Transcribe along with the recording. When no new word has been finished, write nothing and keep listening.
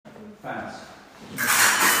Fence.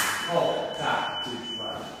 Oh, tap. Teach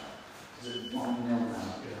right. Is it on nail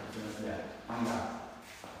down? Yeah. Hang back.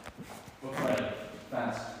 Look ready.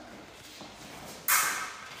 Fence.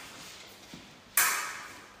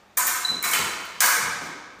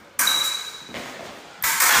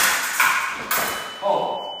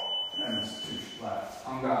 Oh. Fence. Teach right.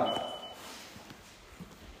 Hang back.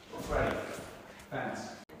 Look ready. Fence.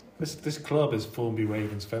 This club is Formby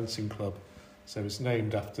Ravens Fencing Club, so it's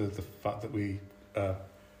named after the fact that we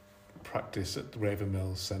practice at the Raven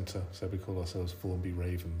Mills Centre, so we call ourselves Formby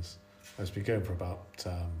Ravens. It's been going for about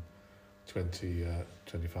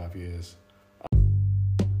 25 years.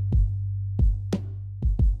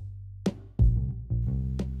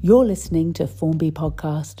 You're listening to Formby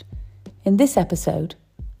Podcast. In this episode,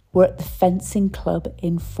 we're at the Fencing Club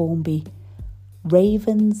in Formby,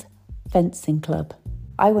 Ravens Fencing Club.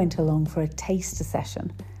 I went along for a taster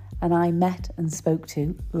session and I met and spoke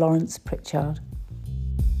to Lawrence Pritchard.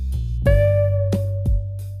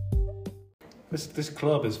 This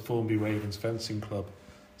club is Formby Ravens Fencing Club,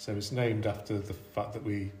 so it's named after the fact that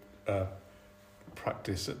we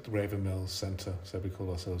practice at the Raven Mills Centre, so we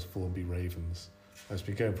call ourselves Formby Ravens. It's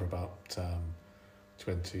been going for about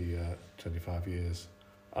 25 years.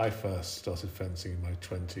 I first started fencing in my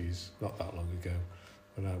 20s, not that long ago,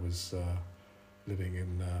 when I was living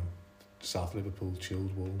in South Liverpool,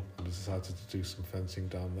 Childwall, and I decided to do some fencing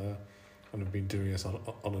down there, and I've been doing it on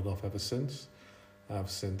and off ever since.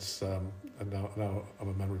 And now I'm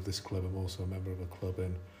a member of this club. I'm also a member of a club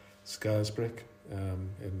in Scarisbrick,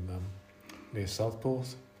 near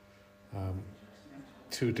Southport.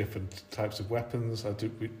 Two different types of weapons.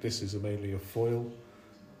 This is mainly a foil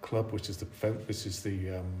club, which is the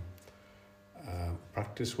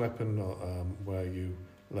practice weapon, where you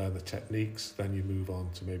learn the techniques. Then you move on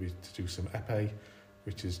to maybe to do some épée,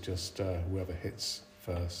 which is just whoever hits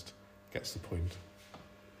first gets the point.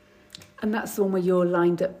 And that's the one where you're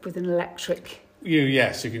lined up with an electric.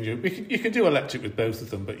 Yes, you can do electric with both of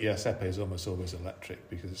them, but yes, épée is almost always electric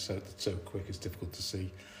because it's so quick. It's difficult to see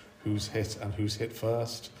who's hit and who's hit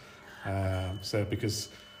first. Because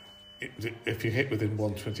if you hit within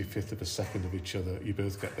 1/25th of a second of each other, you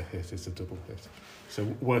both get the hit. It's a double hit. So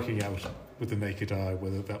working out with the naked eye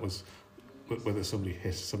whether somebody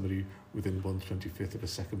hit somebody within 1/25th of a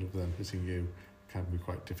second of them hitting you can be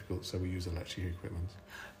quite difficult, so we use electric equipment.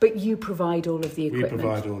 But you provide all of the equipment? We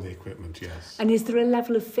provide all the equipment, yes. And is there a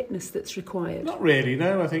level of fitness that's required? Not really,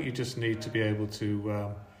 no. I think you just need to be able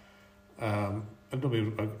to... I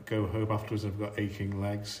normally go home afterwards and I've got aching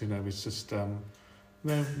legs, it's just... no,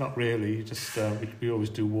 not really. You just we always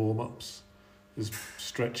do warm-ups. There's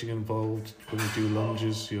stretching involved. When you do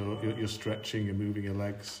lunges, you're stretching, you're moving your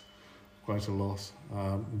legs quite a lot,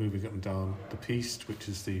 moving up and down the piste, which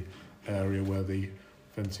is the area where the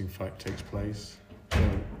fencing fight takes place. So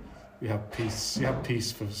you have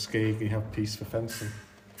piste for skiing, you have piste for fencing.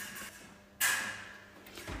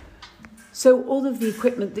 So all of the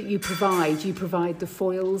equipment that you provide the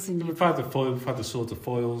foils? We provide the foil, we provide the swords of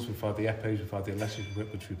foils, we provide the épées, we provide the electric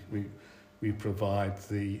equipment, we provide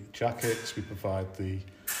the jackets, we provide the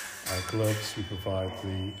gloves, we provide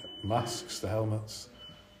the masks, the helmets.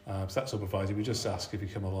 So that's all provided. We just ask if you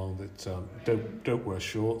come along that don't wear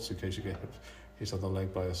shorts in case you get hit on the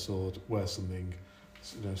leg by a sword. Wear something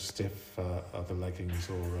stiff, either leggings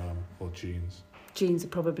or jeans. Jeans are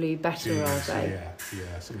probably better, are they?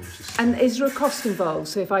 Yeah. Something which is. And is there a cost involved?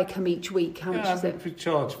 So if I come each week, how much is it? We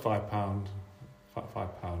charge £5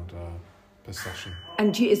 per session.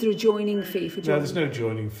 And is there a joining fee for joining? No, there's no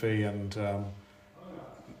joining fee, and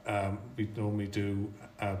we normally do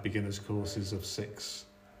beginners courses of six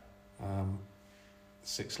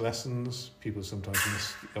lessons. People sometimes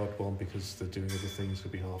miss the odd one because they're doing other things,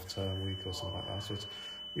 could be half-term week or something like that. So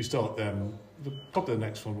we start them. Probably the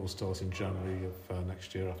next one will start in January of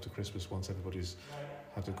next year after Christmas, once everybody's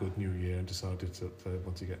had a good new year and decided that they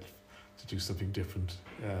want to get to do something different.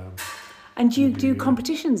 And do you do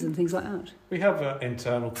competitions and things like that? We have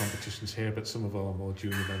internal competitions here, but some of our more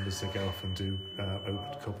junior members, they go off and do open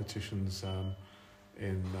competitions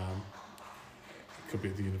in... could be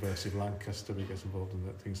at the University of Lancaster, we get involved in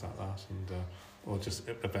things like that, and or just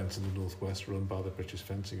events in the Northwest run by the British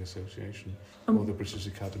Fencing Association or the British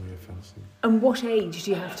Academy of Fencing. And what age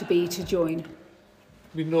do you have to be to join?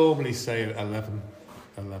 We normally say 11.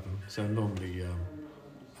 So normally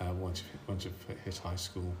once you've hit high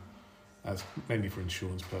school, mainly for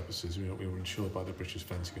insurance purposes. We were insured by the British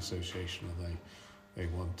Fencing Association, and they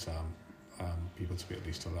want people to be at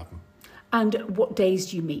least 11. And what days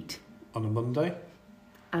do you meet? On a Monday.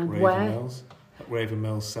 And where? At Raven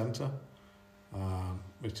Mills Centre,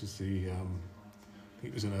 which is the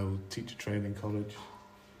it was an old teacher training college.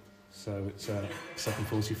 So it's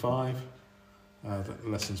 7:45. The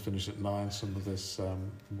lessons finish at 9. Some of this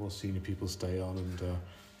more senior people stay on and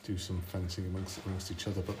do some fencing amongst each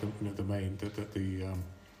other. But the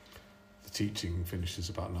teaching finishes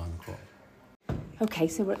about 9 o'clock. Okay,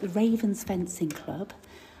 so we're at the Ravens Fencing Club.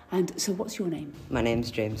 And so what's your name? My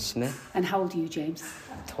name's James Smith. And how old are you, James?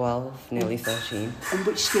 12, nearly 13. And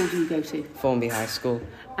which school do you go to? Formby High School.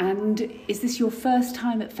 And is this your first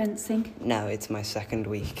time at fencing? No, it's my second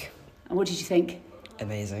week. And what did you think?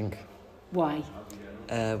 Amazing. Why?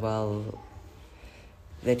 Well,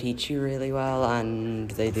 they teach you really well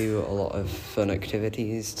and they do a lot of fun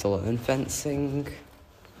activities to learn fencing.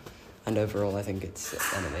 And overall, I think it's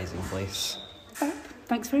an amazing place. Right,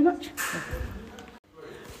 thanks very much.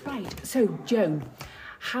 Right, so Joan,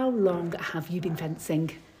 how long have you been fencing?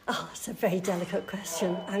 Oh, it's a very delicate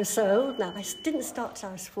question. I'm so old now. I didn't start till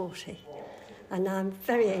I was 40. And I'm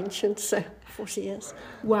very ancient, so 40 years.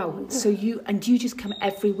 Wow, so you just come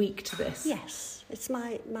every week to this? Yes, it's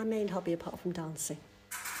my main hobby apart from dancing.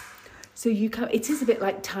 So you come, it is a bit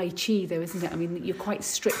like Tai Chi though, isn't it? I mean, you're quite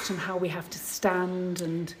strict on how we have to stand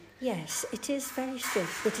and... Yes, it is very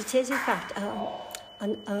strict, but it is in fact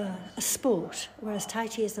a sport, whereas Tai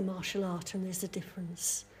Chi is a martial art and there's a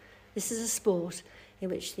difference. This is a sport in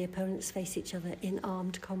which the opponents face each other in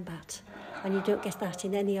armed combat, and you don't get that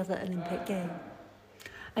in any other Olympic game.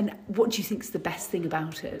 And what do you think is the best thing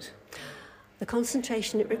about it? The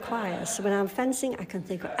concentration it requires. So when I'm fencing, I can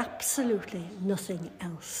think of absolutely nothing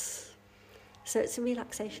else. So it's a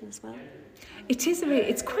relaxation as well. It is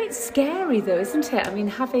it's quite scary though, isn't it? I mean,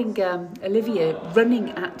 having Olivia running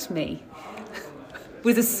at me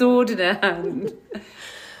with a sword in her hand.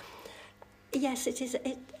 Yes, it is.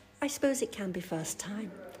 I suppose it can be first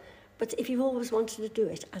time. But if you've always wanted to do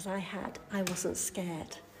it, as I had, I wasn't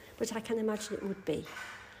scared. But I can imagine it would be.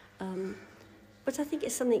 But I think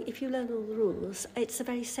it's something, if you learn all the rules, it's a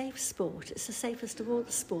very safe sport. It's the safest of all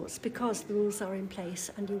the sports because the rules are in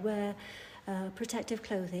place and you wear protective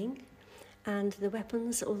clothing. And the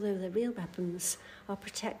weapons, although they're real weapons, are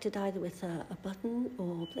protected either with a button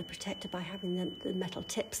or they're protected by having the metal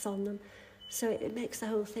tips on them. So it makes the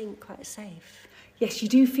whole thing quite safe. Yes, you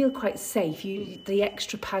do feel quite safe. The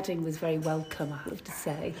extra padding was very welcome, I have to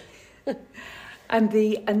say.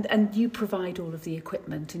 And you provide all of the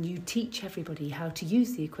equipment and you teach everybody how to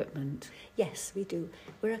use the equipment. Yes, we do.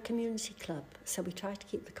 We're a community club, so we try to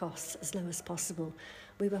keep the costs as low as possible.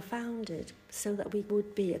 We were founded so that we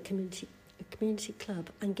would be a community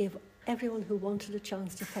club and give everyone who wanted a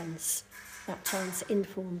chance to fence that chance in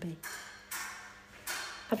Formby.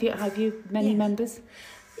 Have you many members?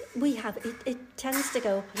 We have. It tends to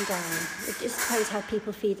go up and down. It just depends how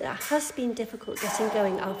people feel. It has been difficult getting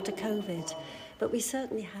going after COVID, but we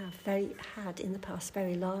certainly have had in the past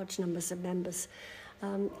very large numbers of members.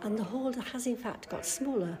 And the hall has in fact got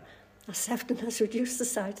smaller. Our Sefton has reduced the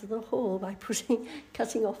size of the hall by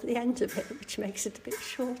cutting off the end of it, which makes it a bit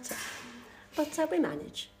shorter. But we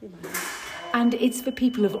manage. And it's for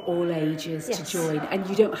people of all ages yes. to join, and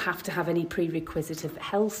you don't have to have any prerequisite of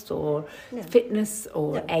health or fitness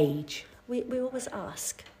or age. We always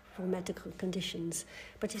ask for medical conditions,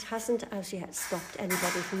 but it hasn't as yet stopped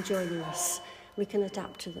anybody from joining us. We can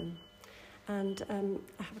adapt to them. And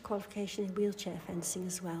I have a qualification in wheelchair fencing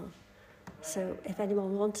as well. So if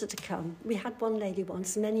anyone wanted to come, we had one lady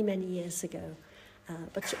once many, many years ago,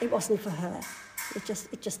 but it wasn't for her. It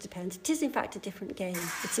just depends. It is in fact a different game.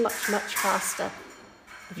 It's much, much faster.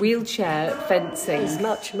 Wheelchair fencing is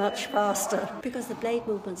much, much faster because the blade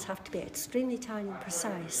movements have to be extremely tiny and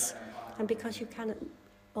precise, and because you cannot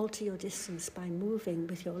alter your distance by moving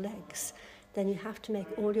with your legs, then you have to make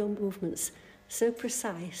all your movements so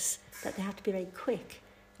precise that they have to be very quick.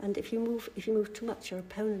 And if you move too much, your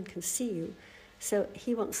opponent can see you. So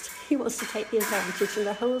he wants to take the advantage, and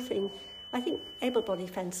the whole thing. I think able-bodied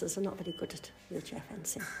fencers are not very good at wheelchair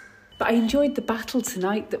fencing. But I enjoyed the battle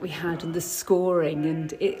tonight that we had and the scoring,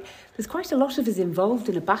 and there's quite a lot of us involved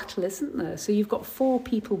in a battle, isn't there? So you've got 4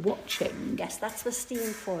 people watching. Yes, that's with steam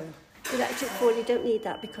foil. Electric foil, you don't need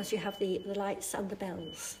that because you have the lights and the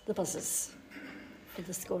bells, the buzzers for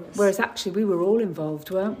the scorers. Whereas actually we were all involved,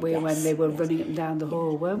 weren't we, yes, when they were running up and down the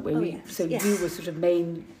hall, weren't we? Oh, yes, So yes. you were sort of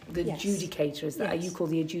the adjudicator, is that? Yes. You call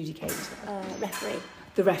the adjudicator? Referee.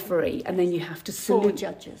 The referee, and then you have to salute... 4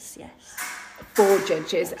 judges, yes. 4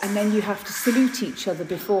 judges, and then you have to salute each other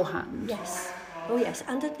beforehand. Yes. Oh, yes,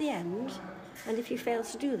 and at the end, and if you fail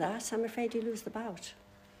to do that, I'm afraid you lose the bout.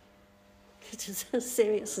 It is as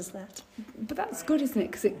serious as that. But that's good, isn't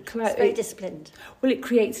it? Because it's very disciplined. Well, it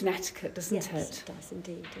creates an etiquette, doesn't it? Yes, it does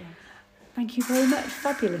indeed, yeah. Thank you very much.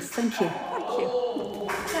 Fabulous. Thank you. Thank you.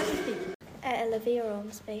 Pleasure speaking. Olivia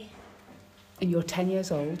Ormsby. And you're 10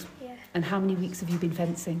 years old. Yeah. And how many weeks have you been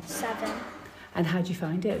fencing? 7. And how do you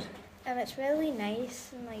find it? It's really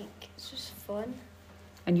nice and it's just fun.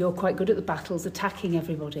 And you're quite good at the battles, attacking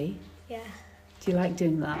everybody. Yeah. Do you like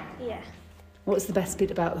doing that? Yeah. What's the best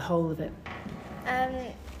bit about the whole of it?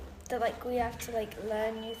 That we have to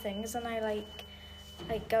learn new things, and I like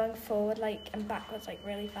going forward and backwards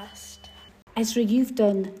really fast. Ezra, you've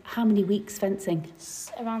done how many weeks fencing?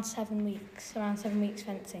 Around 7 weeks. Around 7 weeks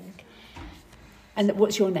fencing. And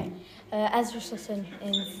what's your name? Ezra Sutton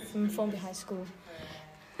from Formby High School.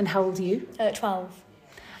 And how old are you? 12.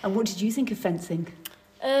 And what did you think of fencing?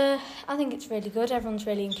 I think it's really good. Everyone's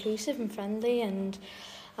really inclusive and friendly and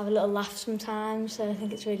have a little laugh sometimes. So I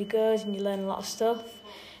think it's really good and you learn a lot of stuff.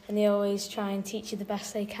 And they always try and teach you the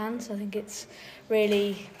best they can. So I think it's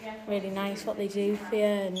really, really nice what they do for you,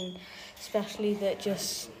 and especially that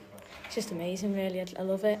it's just amazing, really. I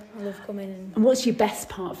love it. I love coming in. And what's your best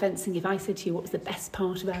part of fencing? If I said to you, what's the best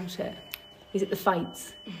part about it? Is it the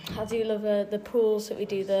fights? I do love the pools that we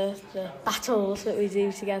do, the battles that we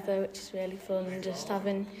do together, which is really fun. And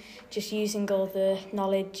just using all the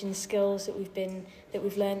knowledge and skills that we've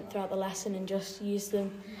learned throughout the lesson, and just use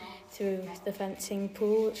them through the fencing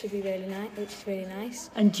pool, which is really nice.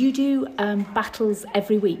 And do you do battles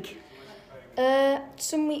every week?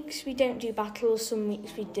 Some weeks we don't do battles, some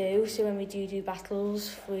weeks we do. So when we do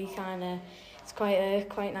battles, it's quite a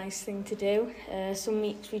nice thing to do. Some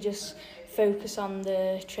weeks we just focus on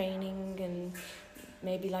the training and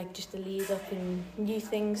maybe just the lead up and new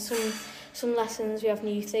things. Some lessons we have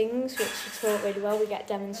new things which are taught really well. We get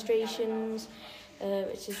demonstrations,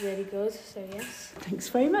 which is really good. So yes. Thanks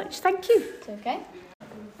very much. Thank you. It's okay.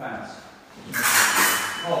 Fence.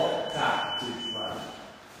 Hold, tap, 2, 5.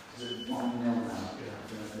 是往那样子，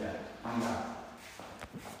对，安排。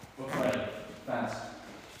OK，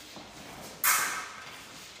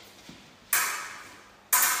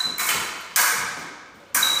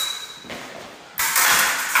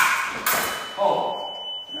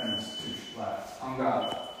 fence, 2, 5. On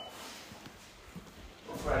guard.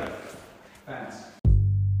 Ready, fence.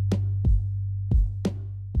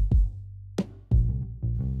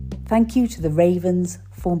 Thank you to the Ravens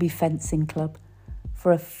Formby Fencing Club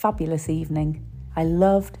for a fabulous evening. I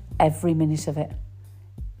loved every minute of it,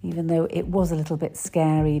 even though it was a little bit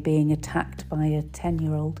scary being attacked by a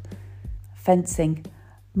 10-year-old. Fencing,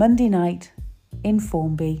 Monday night in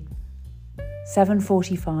Formby,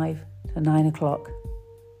 7:45 to 9 o'clock.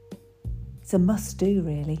 It's a must-do,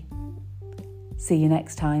 really. See you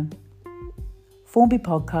next time. Formby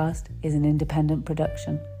Podcast is an independent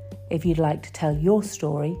production. If you'd like to tell your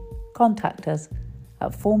story, contact us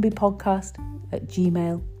at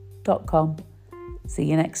formbypodcast@gmail.com. See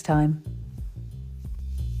you next time.